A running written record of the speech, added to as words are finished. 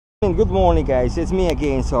Good morning, guys. It's me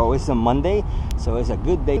again. So it's a Monday, so it's a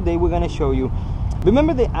good day. Today we're gonna show you.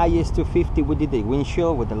 Remember the IS250? We did the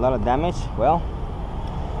windshield with a lot of damage. Well,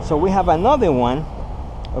 so we have another one,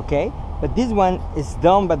 okay? But this one is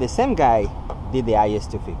done by the same guy did the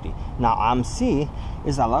IS250. Now I'm see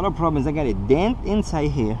there's a lot of problems. I got a dent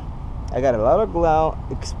inside here. I got a lot of glue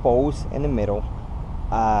exposed in the middle.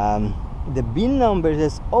 The bin numbers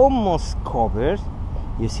is almost covered.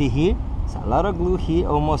 You see here. A lot of glue here,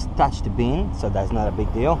 almost touched the bin, so that's not a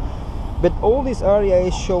big deal. But all this area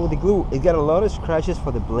is show the glue. It got a lot of scratches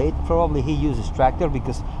for the blade. Probably he used a tractor,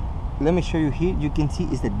 because let me show you here. You can see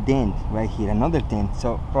is the dent right here, another dent.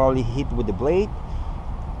 So probably hit with the blade.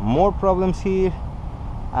 More problems here.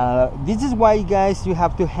 This is why, guys, you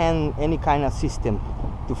have to hand any kind of system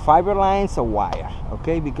to fiber lines or wire,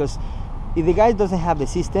 okay? Because if the guy doesn't have the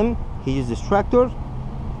system, he uses tractor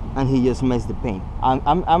and he just messed the paint.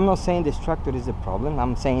 I'm not saying this tractor is a problem.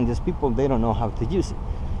 I'm saying these people, they don't know how to use it.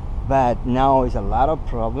 But now it's a lot of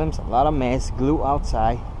problems, a lot of mess, glue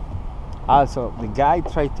outside. Also, the guy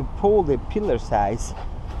tried to pull the pillar sides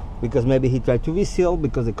because maybe he tried to reseal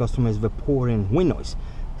because the customer is reporting wind noise.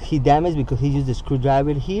 He damaged because he used the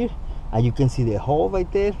screwdriver here, and you can see the hole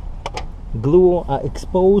right there. Glue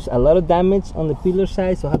exposed, a lot of damage on the pillar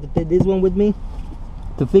side, so I have to take this one with me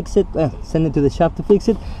to fix it, send it to the shop to fix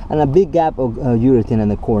it, and a big gap of urethane in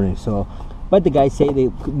the corner. So, but the guys say the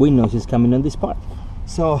wind noise is coming on this part,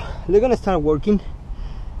 so they're gonna start working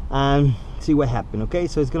and see what happened. Okay,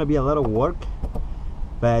 so it's gonna be a lot of work,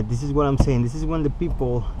 but this is what I'm saying. This is when the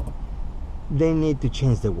people, they need to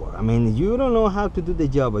change the work. I mean, you don't know how to do the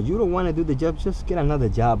job, or you don't want to do the job, just get another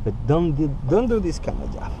job, but don't do this kind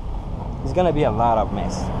of job. It's gonna be a lot of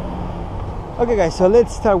mess. Okay, guys, so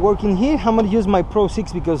let's start working here. I'm gonna use my Pro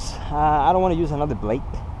 6 because I don't want to use another blade.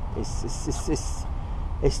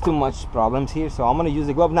 It's too much problems here, so I'm gonna use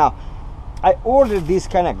the glove. Now I ordered these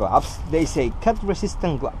kind of gloves. They say cut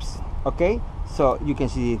resistant gloves, okay? So you can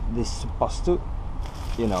see this is supposed to,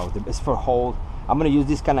 you know, it's for hold. I'm gonna use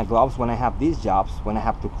this kind of gloves when I have these jobs, when I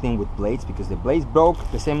have to clean with blades, because the blades broke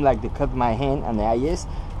the same like they cut my hand and the IS.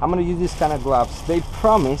 I'm gonna use this kind of gloves. They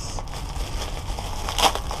promise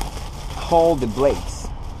hold the blades,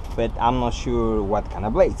 but I'm not sure what kind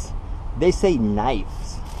of blades. They say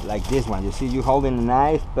knives like this one. You see, you holding a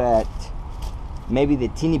knife, but maybe the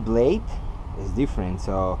teeny blade is different.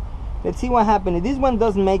 So let's see what happens. If this one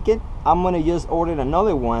doesn't make it, I'm gonna just order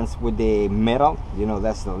another ones with the metal, you know,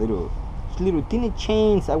 that's the little teeny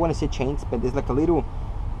chains. I want to say chains, but it's like a little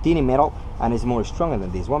teeny metal, and it's more stronger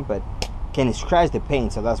than this one, but can scratch the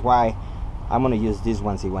paint. So that's why I'm gonna use this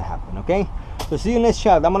one, see what happens. Okay, so see you next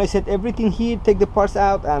shot. I'm gonna set everything here, take the parts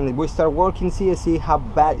out, and we start working, see how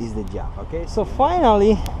bad is the job. Okay, so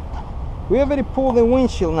finally we already pulled the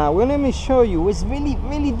windshield. Now, well, let me show you. It's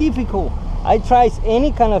really difficult. I tried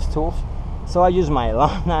any kind of tools, so I use my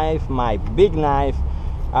long knife, my big knife,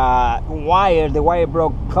 wire. The wire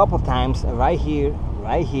broke a couple times right here.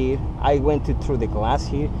 I went through the glass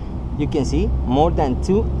here. You can see more than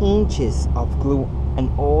 2 inches of glue and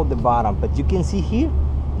all the bottom, but you can see here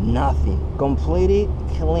nothing, completely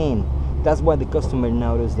clean. That's why the customer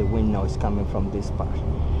noticed the wind noise coming from this part.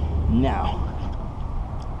 Now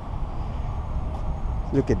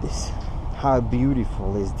look at this. How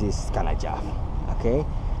beautiful is this kind of job? Okay,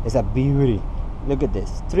 it's a beauty. Look at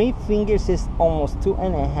this. 3 fingers is almost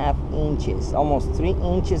 2.5 inches, almost 3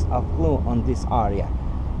 inches of glue on this area.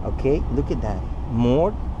 Okay, look at that.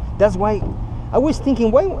 More. That's why I was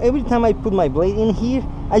thinking, why every time I put my blade in here,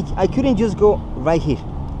 I couldn't just go right here.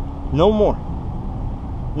 No more.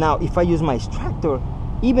 Now, if I use my extractor,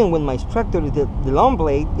 even with my extractor, the long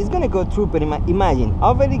blade is gonna go through. But imagine,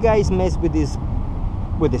 already guys mess with this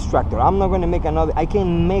with the extractor. I'm not gonna make another. I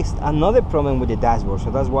can make another problem with the dashboard.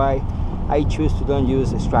 So that's why I choose to don't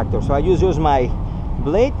use extractor. So I use my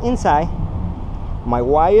blade inside, my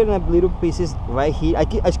wire and little pieces right here. I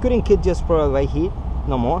couldn't keep just for right here,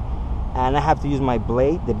 no more. And I have to use my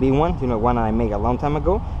blade, the big one, you know, one I made a long time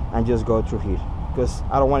ago, and just go through here, because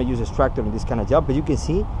I don't want to use a extractor in this kind of job. But you can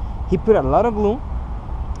see he put a lot of glue.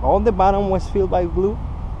 All the bottom was filled by glue.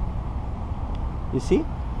 You see,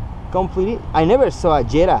 completely. I never saw a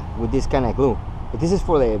Jetta with this kind of glue. But this is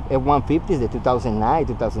for the F-150s, the 2009,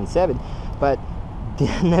 2007. But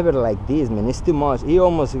they're never like this, man. It's too much. He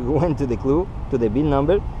almost went to the glue, to the bin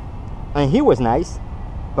number, and he was nice.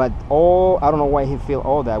 But I don't know why he filled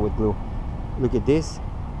all that with glue. Look at this,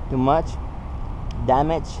 too much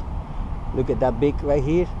damage. Look at that big right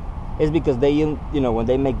here. It's because they, you know, when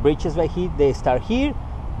they make bridges right here, they start here,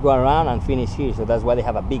 go around and finish here. So that's why they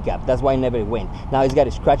have a big gap. That's why it never went. Now it's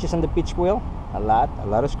got scratches on the pitch wheel, a lot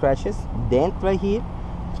of scratches, dent right here.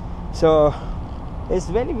 So it's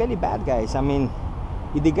very, very bad, guys. I mean,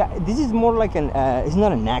 if the guy, this is more like an it's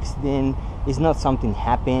not an accident, it's not something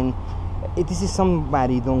happened. This is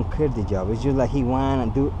somebody don't care the job. It's just like he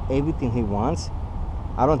want to do everything he wants.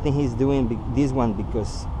 I don't think he's doing this one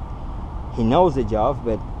because he knows the job,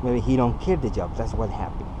 but maybe he don't care the job. That's what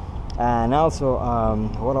happened. And also,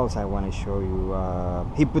 what else I want to show you?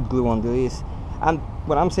 He put glue on this, and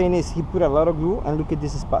what I'm saying is he put a lot of glue, and look at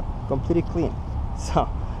this spot, completely clean. So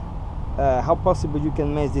how possible you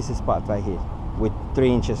can mess this spot right here with 3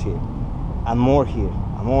 inches here, and more here,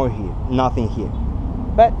 and more here, nothing here.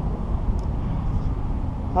 But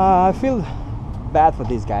I feel bad for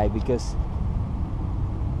this guy because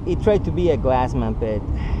he tried to be a glassman, but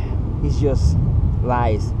he's just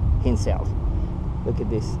lies himself. Look at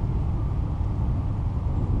this.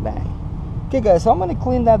 Bad. Okay, guys, so I'm gonna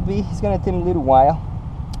clean that V. It's gonna take a little while.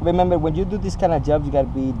 Remember, when you do this kind of job, you gotta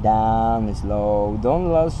be down and slow.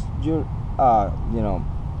 Don't lose your, you know,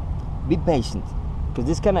 be patient, because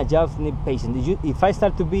this kind of jobs need patience. If I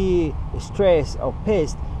start to be stressed or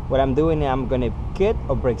pissed, what I'm doing, I'm gonna cut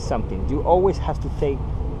or break something. You always have to take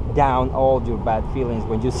down all your bad feelings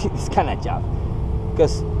when you see this kind of job,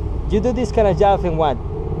 because you do this kind of job in what,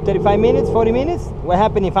 35 minutes, 40 minutes? What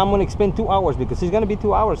happens if I'm gonna spend 2 hours? Because it's gonna be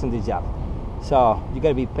 2 hours in this job. So you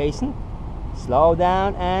gotta be patient, slow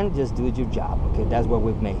down, and just do your job. Okay, that's what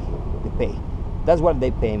we make the pay. That's what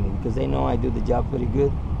they pay me, because they know I do the job very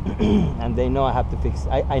good and they know I have to fix,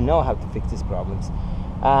 I know how to fix these problems.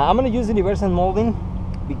 I'm gonna use universal molding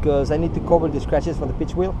because I need to cover the scratches for the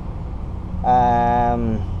pitch wheel.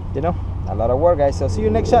 You know, a lot of work, guys. So see you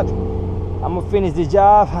next shot. I'm gonna finish this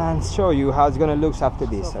job and show you how it's gonna look after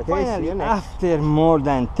this. Okay, finally, after more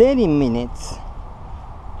than 30 minutes,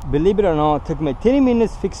 believe it or not, it took me 30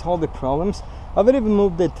 minutes to fix all the problems. I've already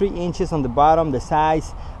removed the 3 inches on the bottom, the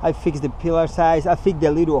size. I fixed the pillar size. I fixed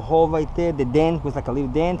the little hole right there. The dent was like a little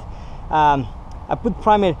dent. I put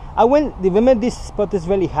primer. Remember this spot is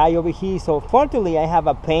really high over here, so fortunately I have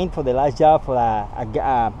a paint for the last job, for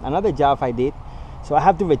another job I did. So I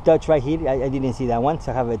have to retouch right here. I didn't see that one,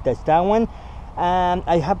 so I have to retouch that one. And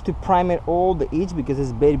I have to primer all the edge because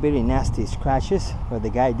it's very, very nasty scratches what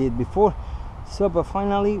the guy did before. So, but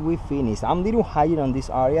finally we finished. I'm a little higher on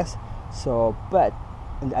these areas, so, but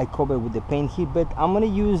I cover with the paint here. But I'm gonna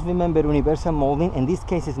use, remember, universal molding. In this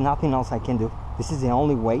case, it's nothing else I can do. This is the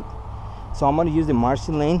only way. So I'm gonna use the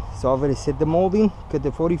marching lane. So I already set the molding, cut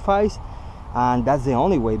the 45s, and that's the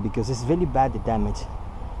only way because it's really bad, the damage.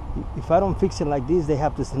 If I don't fix it like this, they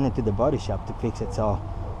have to send it to the body shop to fix it. So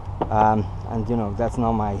and you know, that's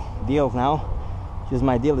not my deal now. Just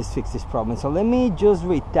my deal is fix this problem. So let me just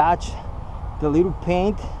retouch the little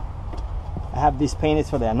paint. I have this paint is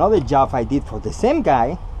for another job I did for the same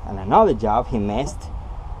guy, and another job he messed.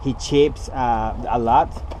 He chips a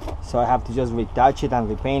lot, so I have to just retouch it and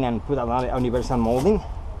repaint and put another universal molding.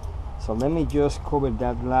 So let me just cover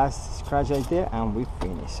that last scratch right there and we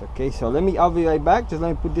finish. Okay, so I'll be right back. Just let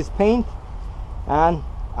me put this paint and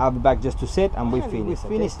I'll be back just to set and we finish.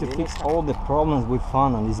 We finished to fix all the problems we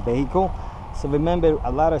found on this vehicle. So remember,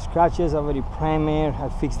 a lot of scratches, I already primer, I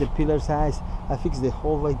fixed the pillar size, I fixed the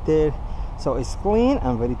hole right there. So it's clean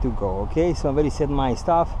and ready to go. Okay, so I already set my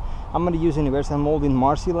stuff. I'm going to use universal molding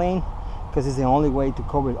Marcy lane because it's the only way to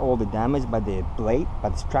cover all the damage by the blade, by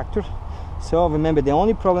this tractor. So remember, the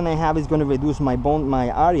only problem I have is going to reduce my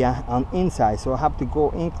area on inside, so I have to go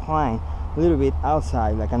incline a little bit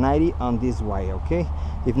outside, like a 90 on this way. Okay,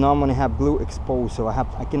 if not, I'm going to have glue exposed, so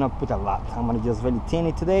I cannot put a lot. I'm going to just really thin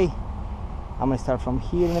it today. I'm going to start from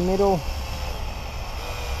here in the middle.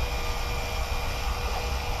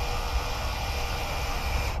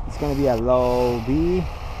 It's going to be a low V.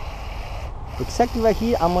 Exactly right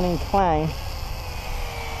here, I'm going to incline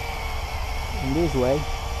in this way.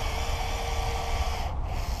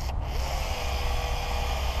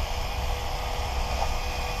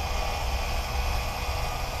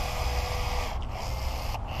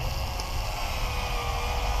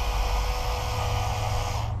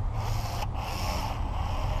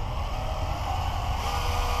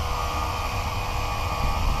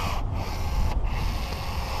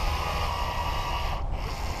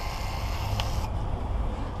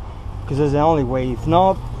 Because that's the only way. If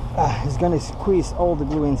not, it's gonna squeeze all the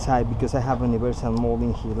glue inside because I have universal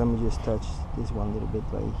molding here. Let me just touch this one a little bit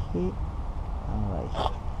right here and right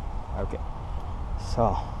here. Okay,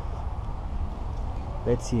 so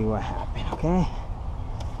let's see what happened. Okay,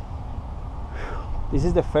 this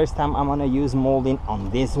is the first time I'm gonna use molding on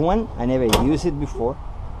this one. I never used it before.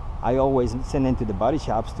 I always send it to the body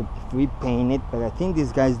shops to repaint it, but I think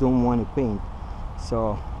these guys don't want to paint,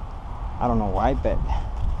 so I don't know why, but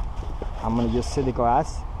I'm gonna just set the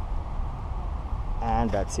glass and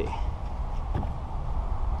that's it.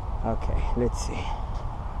 Okay, let's see.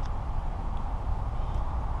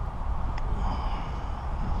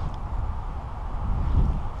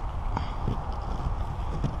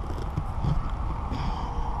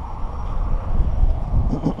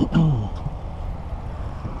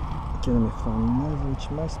 Okay, let me find reach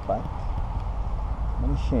my spot.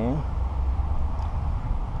 Machine.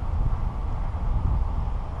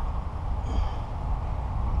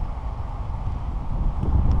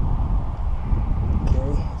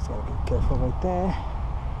 Okay, just gotta be careful right there.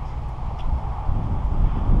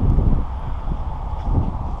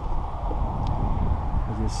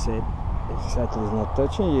 As you said, exactly is not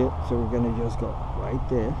touching yet, so we're gonna just go right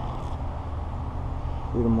there.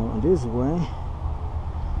 A little more this way.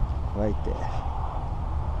 Right there.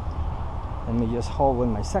 Let me just hold with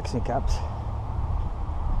my suction cups.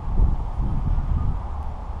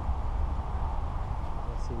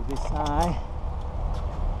 Let's see this side.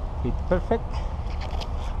 Fit perfect.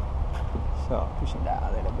 So pushing that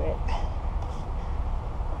a little bit.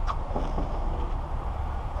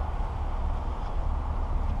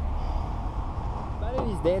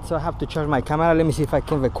 Battery is dead, so I have to charge my camera. Let me see if I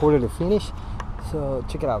can record the finish. So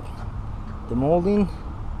check it out. The molding.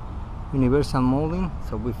 Universal molding,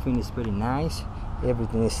 so we finished very nice.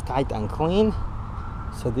 Everything is tight and clean.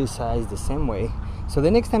 So this side is the same way. So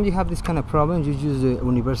the next time you have this kind of problem, you use the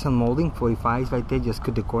universal molding 45 right there. Just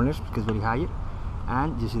cut the corners because very high,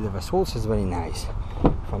 and you see the results is very nice.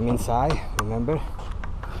 From inside, remember,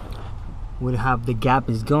 we have the gap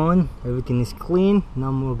is gone. Everything is clean.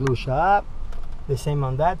 No more glue shop. The same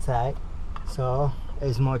on that side. So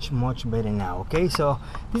it's much better now. Okay, so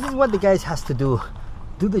this is what the guys has to do.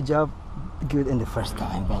 Do the job good in the first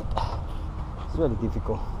time, but it's really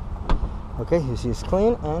difficult. Okay, you see it's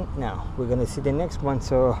clean, and now we're gonna see the next one.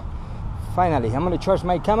 So finally I'm gonna charge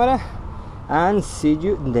my camera and see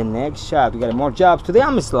you in the next shop. We got more jobs today.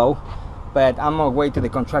 I'm slow, but I'm gonna wait to the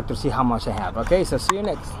contractor, see how much I have. Okay, so see you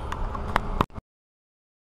next.